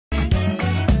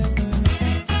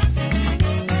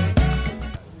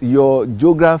your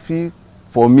geography,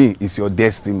 for me, is your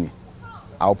destiny.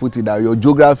 I'll put it that your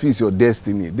geography is your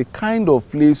destiny. The kind of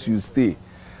place you stay,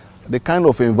 the kind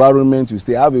of environment you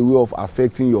stay, have a way of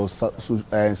affecting your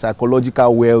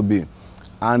psychological well-being.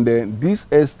 And this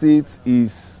estate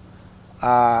is,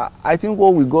 I think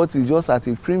what we got is just at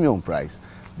a premium price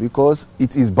because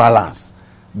it is balanced.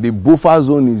 The buffer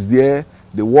zone is there,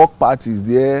 the walk path is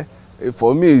there.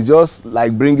 For me, it's just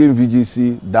like bringing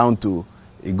VGC down to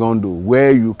Igondo,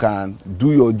 where you can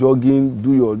do your jogging,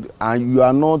 and you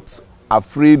are not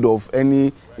afraid of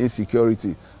any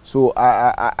insecurity. So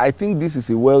I think this is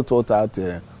a well thought out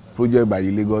project by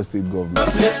the Lagos State government.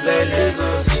 A place like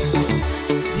Lagos,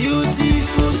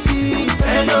 beautiful city,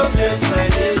 and a place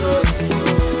like Lagos,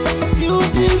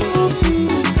 beautiful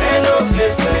people, and a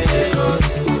place like Lagos,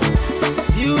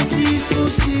 beautiful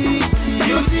city,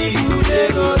 beautiful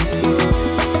Lagos.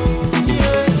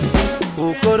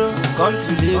 Okoro, come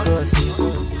to Lagos.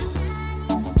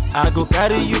 I go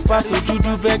carry you past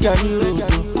Ojudu Begani Road.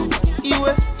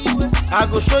 I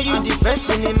go show you the best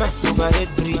cinema overhead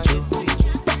bridge.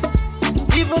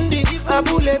 Even the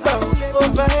Abuleba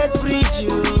overhead bridge.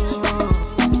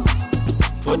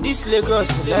 For this Lagos,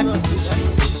 life is too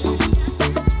sweet.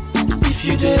 If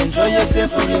you do enjoy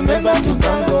yourself, remember to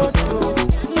thank God.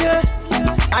 Yeah,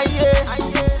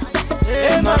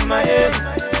 hey mama, hey.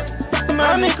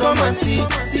 Mommy, come and see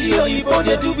your Igbo,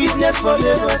 they do business for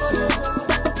Lagos.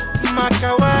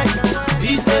 Makawai,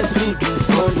 business we do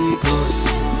for Lagos.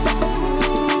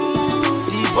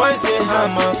 See boys they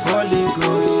hammer for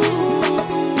Lagos.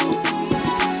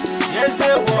 Yes,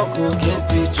 they walk against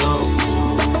the job.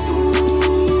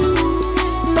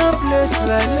 No place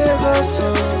like Lagos.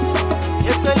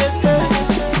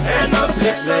 And no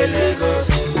place like Lagos.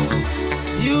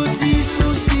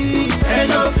 Beautiful city. And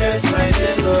no place like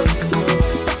Lagos.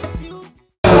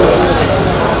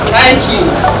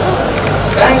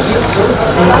 Thank you so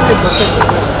much.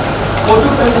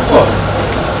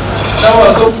 Now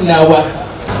we're going now.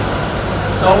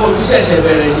 Sanwo-Olu ṣẹ̀ṣẹ̀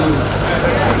bẹ̀rẹ̀ ni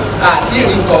àti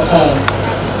rí kankan.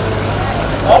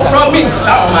 Wọ́n promise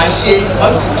táwọn máa ṣe,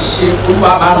 wọ́n sì ṣe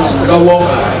Olúwa bá ràn wọ́n lọ́wọ́.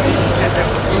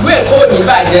 Ìwé Èkó ò ní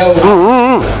bàjẹ́ o.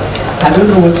 I don't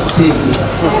know what to say again.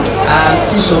 I'm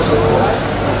still shocked of us,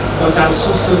 but I'm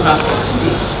so happy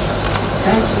today.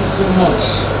 Thank you so much,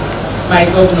 my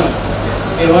governor.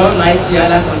 May Almighty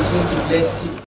Allah continue to bless you.